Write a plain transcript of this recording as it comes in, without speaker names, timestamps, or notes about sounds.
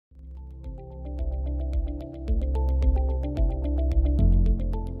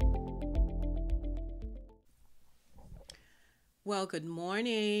Well, good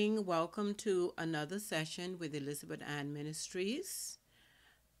morning. Welcome to another session with Elizabeth Ann Ministries.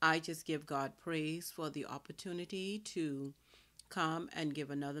 I just give God praise for the opportunity to come and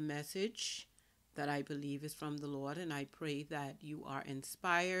give another message that I believe is from the Lord. And I pray that you are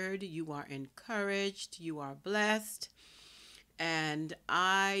inspired, you are encouraged, you are blessed. And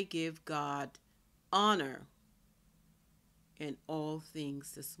I give God honor in all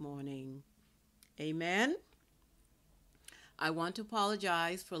things this morning. Amen. I want to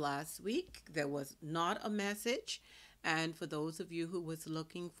apologize for last week. There was not a message. And for those of you who was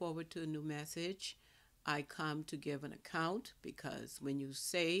looking forward to a new message, I come to give an account, because when you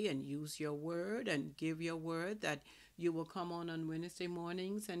say and use your word and give your word that you will come on Wednesday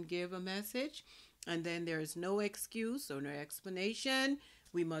mornings and give a message, and then there is no excuse or no explanation,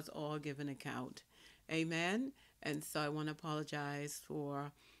 we must all give an account. Amen. And so I want to apologize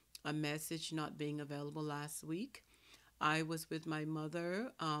for a message not being available last week. I was with my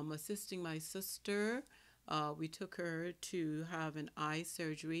mother, assisting my sister. We took her to have an eye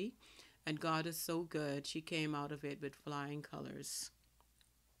surgery, and God is so good. She came out of it with flying colors.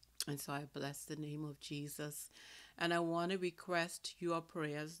 And so I bless the name of Jesus. And I want to request your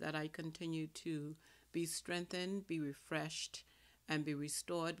prayers that I continue to be strengthened, be refreshed, and be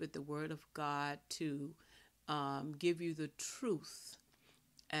restored with the word of God to give you the truth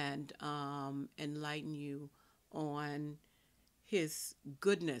and enlighten you on his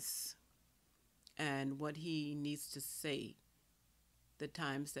goodness and what he needs to say the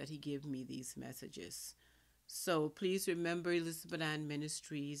times that he give me these messages. So please remember Elizabeth Ann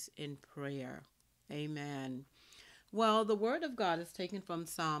Ministries in prayer. Amen. Well, the word of God is taken from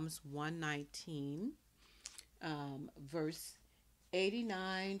Psalms 119, verse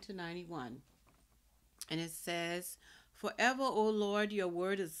 89 to 91. And it says, "Forever, O Lord, your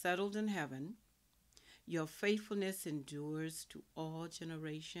word is settled in heaven. Your faithfulness endures to all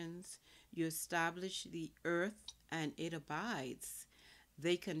generations. You establish the earth, and it abides.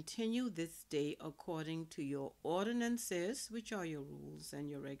 They continue this day according to your ordinances, which are your rules and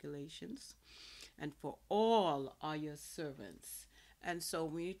your regulations, and for all are your servants." And so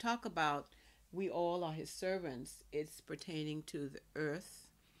when you talk about we all are his servants, it's pertaining to the earth,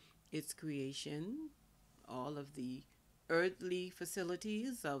 its creation, all of the earthly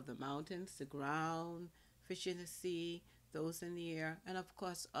facilities of the mountains, the ground, fish in the sea, those in the air, and of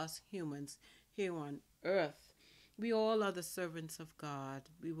course us humans here on earth. We all are the servants of God.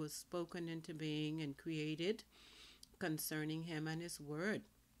 We were spoken into being and created concerning him and his word.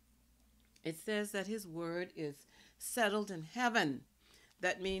 It says that his word is settled in heaven.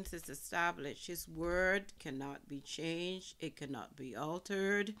 That means it's established. His word cannot be changed. It cannot be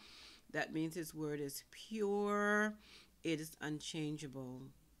altered. That means his word is pure. It is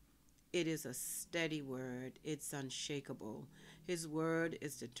unchangeable. It is a steady word. It's unshakable. His word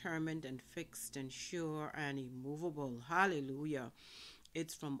is determined and fixed and sure and immovable. Hallelujah.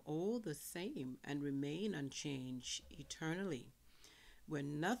 It's from old the same and remain unchanged eternally, where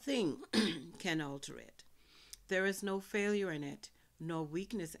nothing can alter it. There is no failure in it, no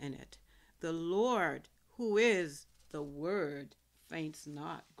weakness in it. The Lord, who is the Word, faints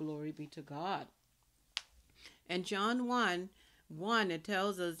not. Glory be to God. And John 1, it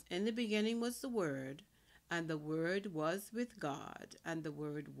tells us, "In the beginning was the Word, and the Word was with God, and the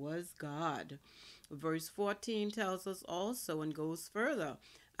Word was God." Verse 14 tells us also and goes further,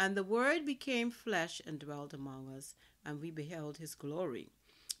 "And the Word became flesh and dwelt among us, and we beheld his glory,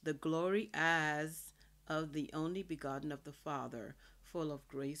 the glory as of the only begotten of the Father, full of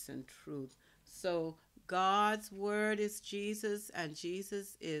grace and truth." So God's Word is Jesus, and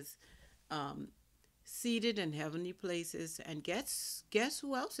Jesus is um, seated in heavenly places. And guess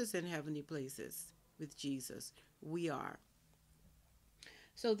who else is in heavenly places with Jesus? We are.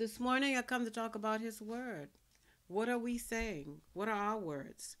 So this morning I come to talk about his word. What are we saying? What are our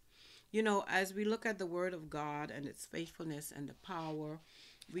words? You know, as we look at the word of God and its faithfulness and the power,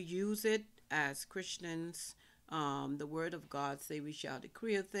 we use it as Christians. The word of God say we shall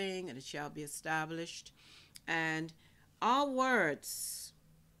decree a thing and it shall be established. And our words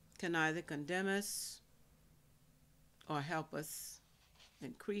can either condemn us or help us,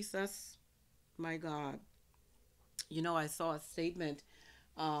 increase us. My God. You know, I saw a statement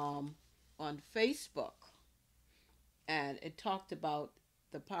on Facebook, and it talked about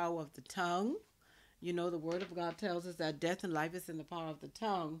the power of the tongue. You know, the Word of God tells us that death and life is in the power of the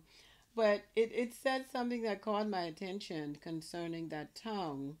tongue. But it said something that caught my attention concerning that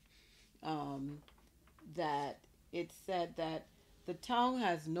tongue. Um, that it said that the tongue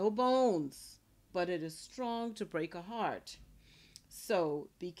has no bones, but it is strong to break a heart. So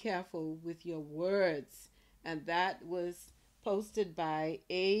be careful with your words. And that was posted by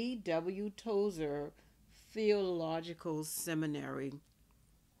A.W. Tozer Theological Seminary.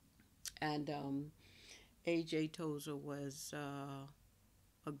 And A.J. Tozer was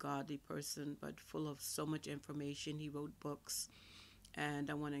a godly person, but full of so much information. He wrote books, and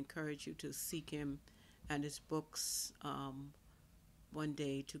I want to encourage you to seek him and his books one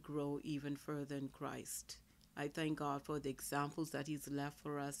day to grow even further in Christ. I thank God for the examples that he's left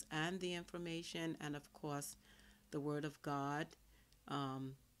for us and the information, and of course, the Word of God,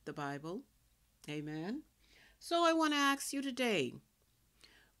 the Bible. Amen. So I want to ask you today,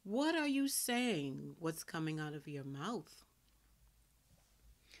 what are you saying? What's coming out of your mouth?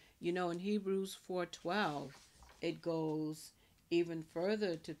 You know, in Hebrews 4:12, it goes even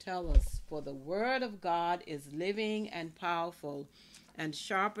further to tell us, for the word of God is living and powerful and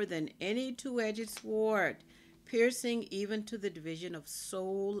sharper than any two-edged sword, piercing even to the division of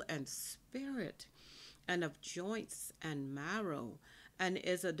soul and spirit and of joints and marrow, and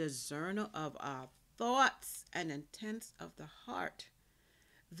is a discerner of our thoughts and intents of the heart.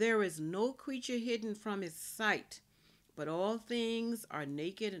 There is no creature hidden from his sight, but all things are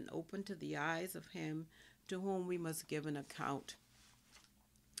naked and open to the eyes of him to whom we must give an account.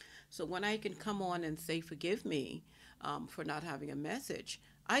 So when I can come on and say, forgive me for not having a message,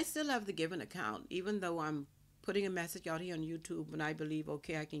 I still have to give an account, even though I'm putting a message out here on YouTube and I believe,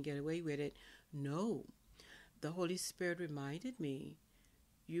 okay, I can get away with it. No, the Holy Spirit reminded me,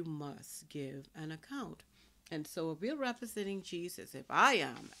 you must give an account. And so if we're representing Jesus, if I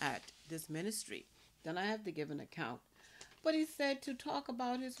am at this ministry, then I have to give an account. But he said to talk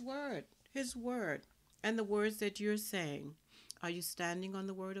about his word, and the words that you're saying. Are you standing on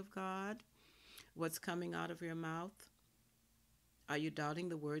the word of God? What's coming out of your mouth? Are you doubting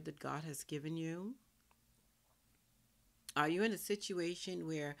the word that God has given you? Are you in a situation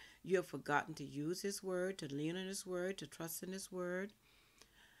where you have forgotten to use his word, to lean on his word, to trust in his word?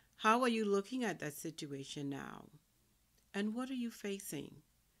 How are you looking at that situation now? And what are you facing?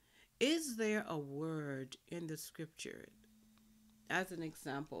 Is there a word in the scripture, as an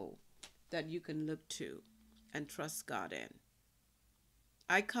example, that you can look to and trust God in?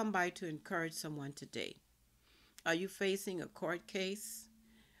 I come by to encourage someone today. Are you facing a court case?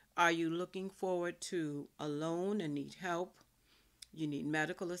 Are you looking forward to a loan and need help? You need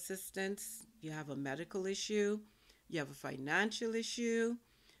medical assistance. You have a medical issue. You have a financial issue.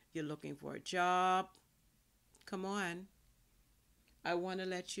 You're looking for a job. Come on. I want to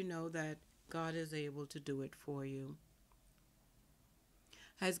let you know that God is able to do it for you.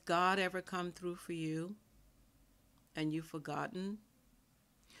 Has God ever come through for you and you've forgotten?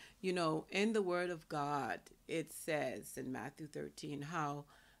 You know, in the Word of God, it says in Matthew 13 how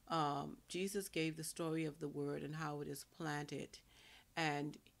Jesus gave the story of the Word and how it is planted.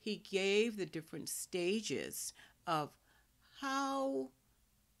 And he gave the different stages of how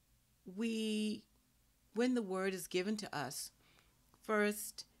when the Word is given to us,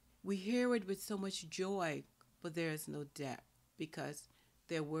 first, we hear it with so much joy, but there is no depth because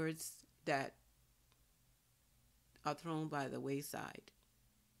they're words that are thrown by the wayside.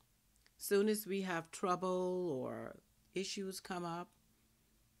 Soon as we have trouble or issues come up,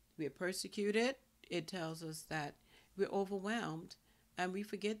 we're persecuted, it tells us that we're overwhelmed and we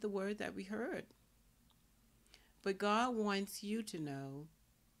forget the word that we heard. But God wants you to know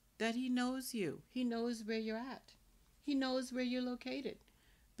that he knows you. He knows where you're at. He knows where you're located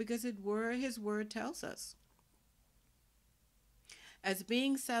because his word tells us. As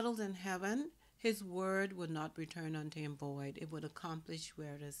being settled in heaven, his word would not return unto him void. It would accomplish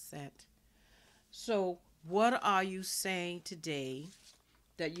where it is sent. So what are you saying today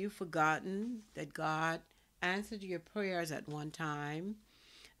that you've forgotten that God answered your prayers at one time,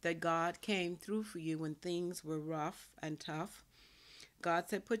 that God came through for you when things were rough and tough? God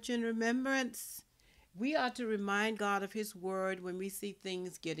said, put you in remembrance. We are to remind God of his word when we see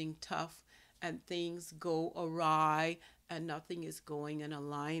things getting tough and things go awry and nothing is going in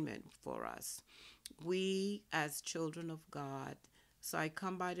alignment for us. We as children of God, so I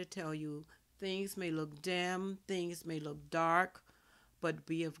come by to tell you, things may look dim, things may look dark, but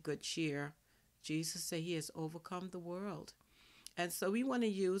be of good cheer. Jesus said he has overcome the world. And so we want to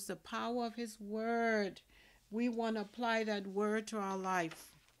use the power of his word. We want to apply that word to our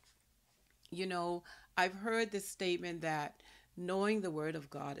life. You know, I've heard this statement that knowing the word of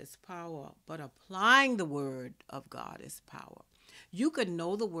God is power, but applying the word of God is power. You can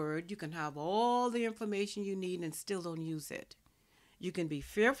know the word, you can have all the information you need and still don't use it. You can be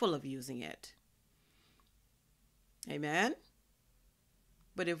fearful of using it. Amen?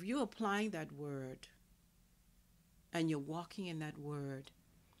 But if you're applying that word and you're walking in that word,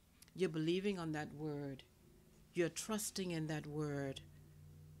 you're believing on that word, you're trusting in that word,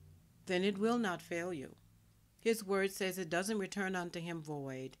 then it will not fail you. His word says it doesn't return unto him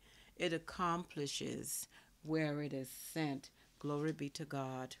void. It accomplishes where it is sent. Glory be to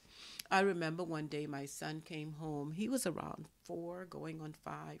God. I remember one day my son came home. He was around 4, going on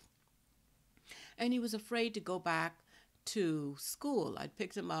 5. And he was afraid to go back to school. I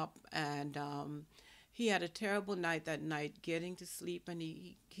picked him up, and he had a terrible night that night getting to sleep, and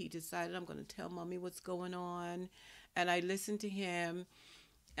he decided, I'm going to tell mommy what's going on. And I listened to him,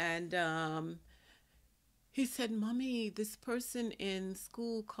 and he said, Mommy, this person in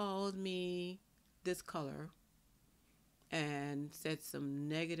school called me this color and said some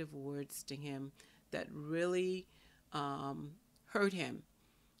negative words to him that really hurt him,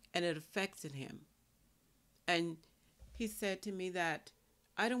 and it affected him. And he said to me that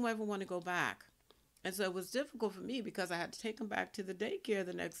I don't ever want to go back. And so it was difficult for me because I had to take him back to the daycare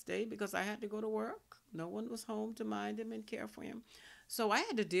the next day because I had to go to work. No one was home to mind him and care for him. So I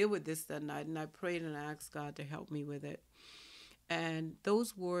had to deal with this that night, and I prayed and asked God to help me with it. And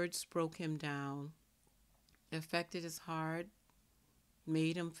those words broke him down, affected his heart,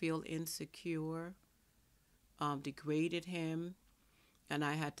 made him feel insecure, degraded him. And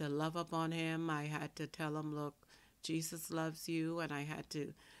I had to love up on him. I had to tell him, look, Jesus loves you. And I had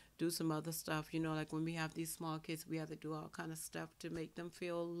to do some other stuff. You know, like when we have these small kids, we have to do all kind of stuff to make them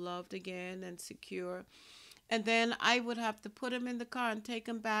feel loved again and secure. And then I would have to put him in the car and take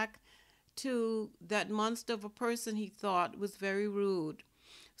him back to that monster of a person he thought was very rude.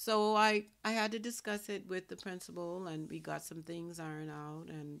 So I had to discuss it with the principal, and we got some things ironed out.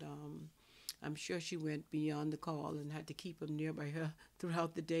 And I'm sure she went beyond the call and had to keep him nearby her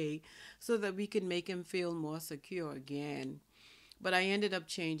throughout the day so that we could make him feel more secure again. But I ended up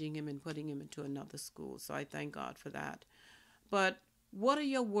changing him and putting him into another school. So I thank God for that. But what are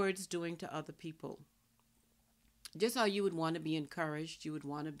your words doing to other people? Just how you would want to be encouraged, you would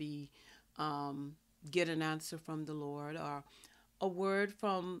want to be get an answer from the Lord, or a word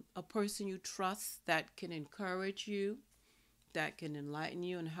from a person you trust that can encourage you, that can enlighten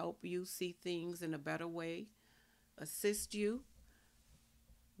you and help you see things in a better way, assist you.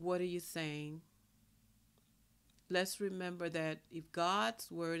 What are you saying? Let's remember that if God's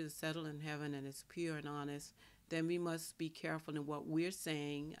word is settled in heaven and it's pure and honest, then we must be careful in what we're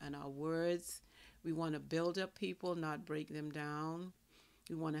saying and our words. We want to build up people, not break them down.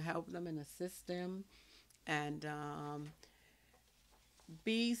 We want to help them and assist them, and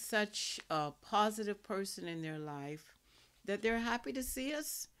be such a positive person in their life that they're happy to see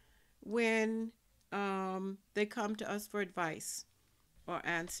us when they come to us for advice or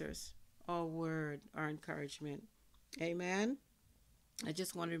answers or word or encouragement. Amen. I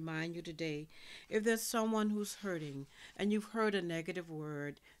just want to remind you today, if there's someone who's hurting and you've heard a negative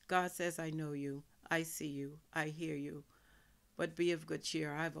word, God says, I know you, I see you, I hear you, but be of good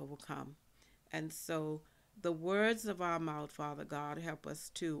cheer, I've overcome. And so the words of our mouth, Father God, help us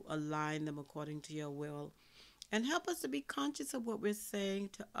to align them according to your will, and help us to be conscious of what we're saying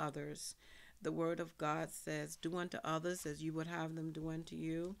to others. The word of God says, do unto others as you would have them do unto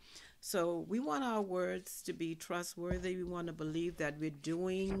you. So we want our words to be trustworthy. We want to believe that we're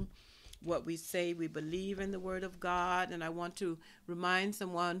doing what we say. We believe in the word of God. And I want to remind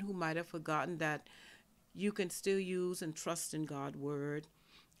someone who might have forgotten that you can still use and trust in God's word.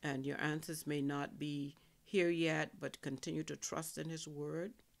 And your answers may not be here yet, but continue to trust in his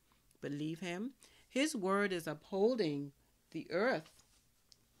word. Believe him. His word is upholding the earth.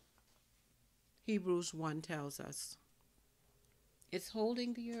 Hebrews 1 tells us it's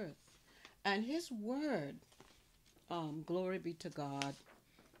holding the earth. And his word, glory be to God,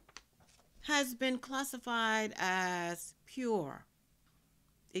 has been classified as pure.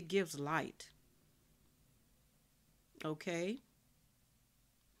 It gives light. Okay?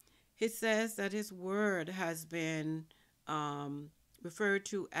 It says that his word has been referred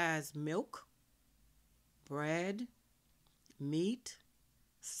to as milk, bread, meat,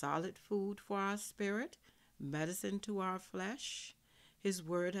 solid food for our spirit, medicine to our flesh. His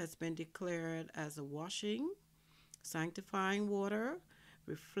word has been declared as a washing, sanctifying water,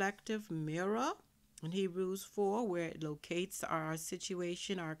 reflective mirror in Hebrews 4, where it locates our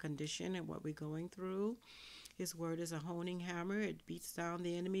situation, our condition, and what we're going through. His word is a honing hammer. It beats down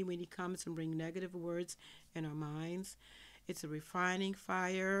the enemy when he comes and brings negative words in our minds. It's a refining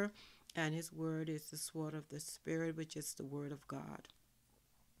fire, and his word is the sword of the Spirit, which is the word of God.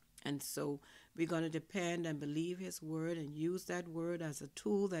 And so we're going to depend and believe his word and use that word as a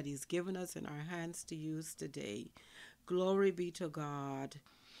tool that he's given us in our hands to use today. Glory be to God.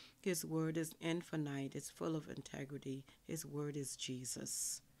 His word is infinite. It's full of integrity. His word is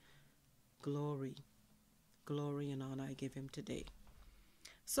Jesus. Glory. Glory and honor I give him today.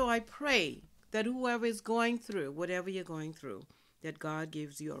 So I pray that whoever is going through, whatever you're going through, that God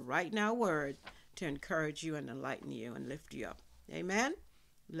gives you a right now word to encourage you and enlighten you and lift you up. Amen?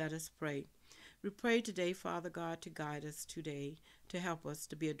 Let us pray. We pray today, Father God, to guide us today, to help us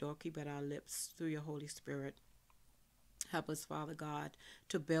to be a doorkeeper at our lips through your Holy Spirit. Help us, Father God,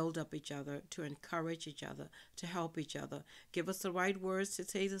 to build up each other, to encourage each other, to help each other. Give us the right words to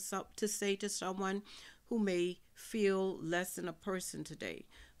say to someone who may feel less than a person today,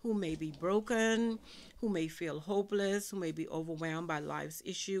 who may be broken, who may feel hopeless, who may be overwhelmed by life's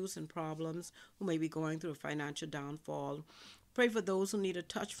issues and problems, who may be going through a financial downfall. Pray for those who need a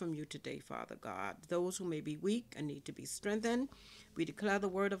touch from you today, Father God. Those who may be weak and need to be strengthened. We declare the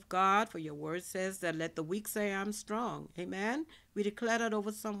word of God, for your word says that let the weak say I'm strong. Amen. We declare that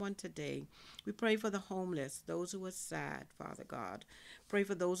over someone today. We pray for the homeless, those who are sad, Father God. Pray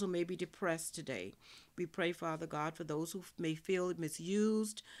for those who may be depressed today. We pray, Father God, for those who may feel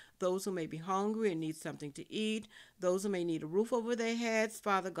misused, those who may be hungry and need something to eat, those who may need a roof over their heads,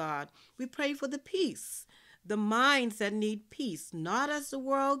 Father God. We pray for the peace, the minds that need peace, not as the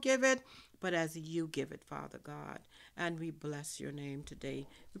world give it, but as you give it, Father God. And we bless your name today.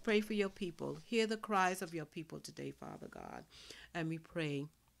 We pray for your people. Hear the cries of your people today, Father God. And we pray,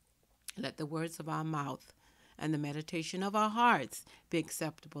 let the words of our mouth and the meditation of our hearts be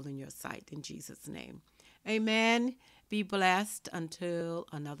acceptable in your sight, in Jesus' name. Amen. Be blessed until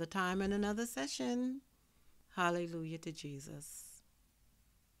another time and another session. Hallelujah to Jesus.